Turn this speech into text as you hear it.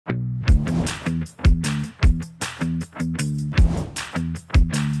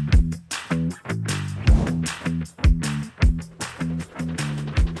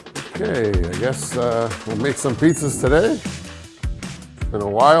Okay, I guess we'll make some pizzas today. It's been a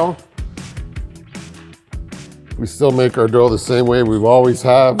while. We still make our dough the same way we've always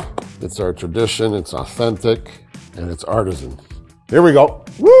have. It's our tradition, it's authentic, and it's artisan. Here we go.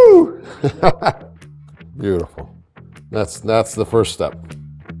 Woo! Beautiful. That's the first step.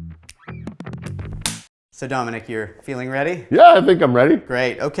 So Dominic, you're feeling ready? Yeah, I think I'm ready.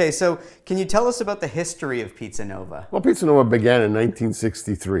 Great. Okay, so can you tell us about the history of Pizza Nova? Well, Pizza Nova began in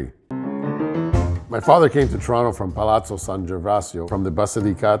 1963. My father came to Toronto from Palazzo San Gervasio from the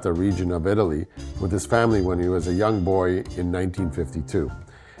Basilicata region of Italy with his family when he was a young boy in 1952.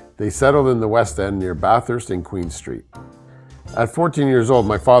 They settled in the West End near Bathurst and Queen Street. At 14 years old,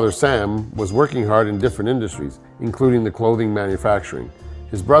 my father Sam was working hard in different industries, including the clothing manufacturing.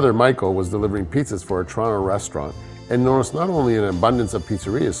 His brother Michael was delivering pizzas for a Toronto restaurant and noticed not only an abundance of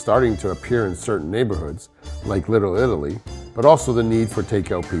pizzerias starting to appear in certain neighborhoods, like Little Italy, but also the need for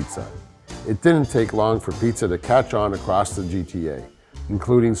takeout pizza. It didn't take long for pizza to catch on across the GTA,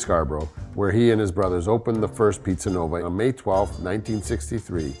 including Scarborough, where he and his brothers opened the first Pizza Nova on May 12,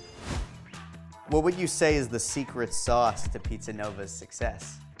 1963. What would you say is the secret sauce to Pizza Nova's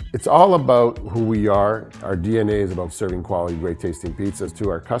success? It's all about who we are. Our DNA is about serving quality, great tasting pizzas to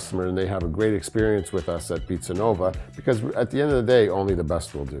our customers, and they have a great experience with us at Pizza Nova because at the end of the day, only the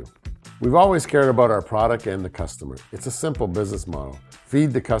best will do. We've always cared about our product and the customer. It's a simple business model.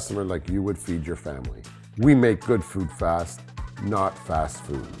 Feed the customer like you would feed your family. We make good food fast, not fast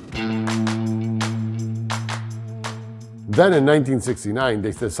food. Then in 1969,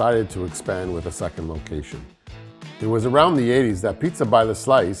 they decided to expand with a second location. It was around the 80s that pizza by the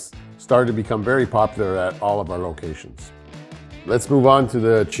slice started to become very popular at all of our locations. Let's move on to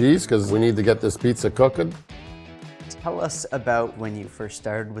the cheese because we need to get this pizza cooking. Tell us about when you first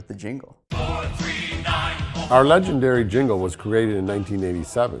started with the jingle. 4, 3, 9, Our legendary jingle was created in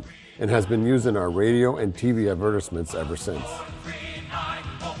 1987 and has been used in our radio and TV advertisements ever since.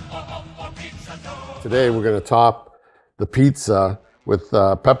 Today we're going to top the pizza with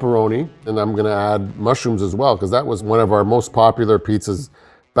pepperoni, and I'm going to add mushrooms as well because that was one of our most popular pizzas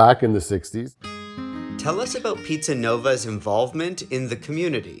back in the 60s. Tell us about Pizza Nova's involvement in the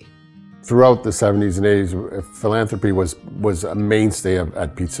community. Throughout the 70s and 80s, philanthropy was a mainstay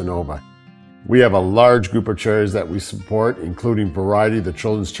at Pizza Nova. We have a large group of charities that we support, including Variety, the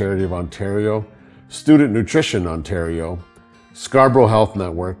Children's Charity of Ontario, Student Nutrition Ontario, Scarborough Health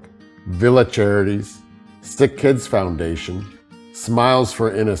Network, Villa Charities, Sick Kids Foundation, Smiles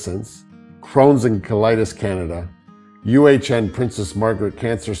for Innocence, Crohn's and Colitis Canada, UHN Princess Margaret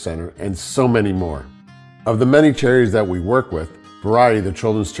Cancer Center, and so many more. Of the many charities that we work with, Variety, the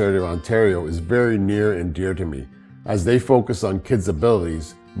Children's Charity of Ontario, is very near and dear to me, as they focus on kids'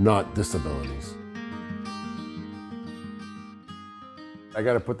 abilities, not disabilities. I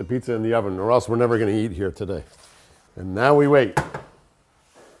gotta put the pizza in the oven or else we're never gonna eat here today. And now we wait.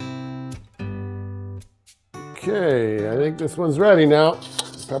 Okay, I think this one's ready now.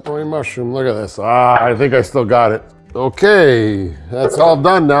 Pepperoni mushroom, look at this. I think I still got it. Okay, that's all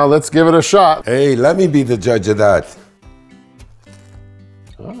done now. Let's give it a shot. Hey, let me be the judge of that.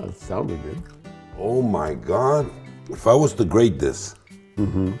 Oh, that sounded good. Oh my God. If I was to grade this,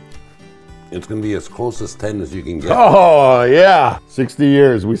 it's gonna be as close as 10 as you can get. Oh, yeah. 60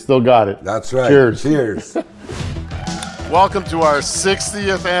 years, we still got it. That's right. Cheers. Cheers. Welcome to our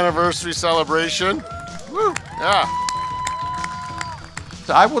 60th anniversary celebration. Woo, yeah.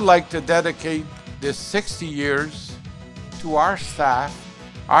 So I would like to dedicate this 60 years to our staff,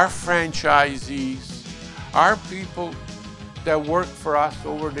 our franchisees, our people that worked for us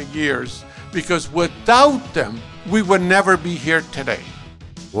over the years, because without them, we would never be here today.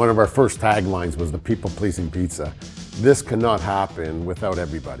 One of our first taglines was the people-pleasing pizza. This cannot happen without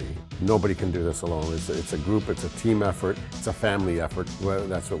everybody. Nobody can do this alone. It's a group, it's a team effort, it's a family effort. Well,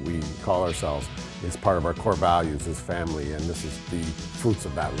 that's what we call ourselves. It's part of our core values is family, and this is the fruits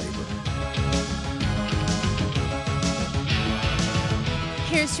of that labor.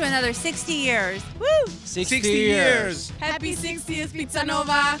 Here's to another 60 years. Woo! 60 years. Happy 60th Pizza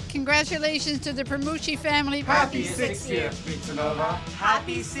Nova. Congratulations to the Primucci family. Happy 60th Pizza Nova.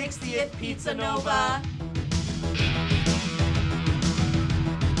 Happy 60th Pizza Nova.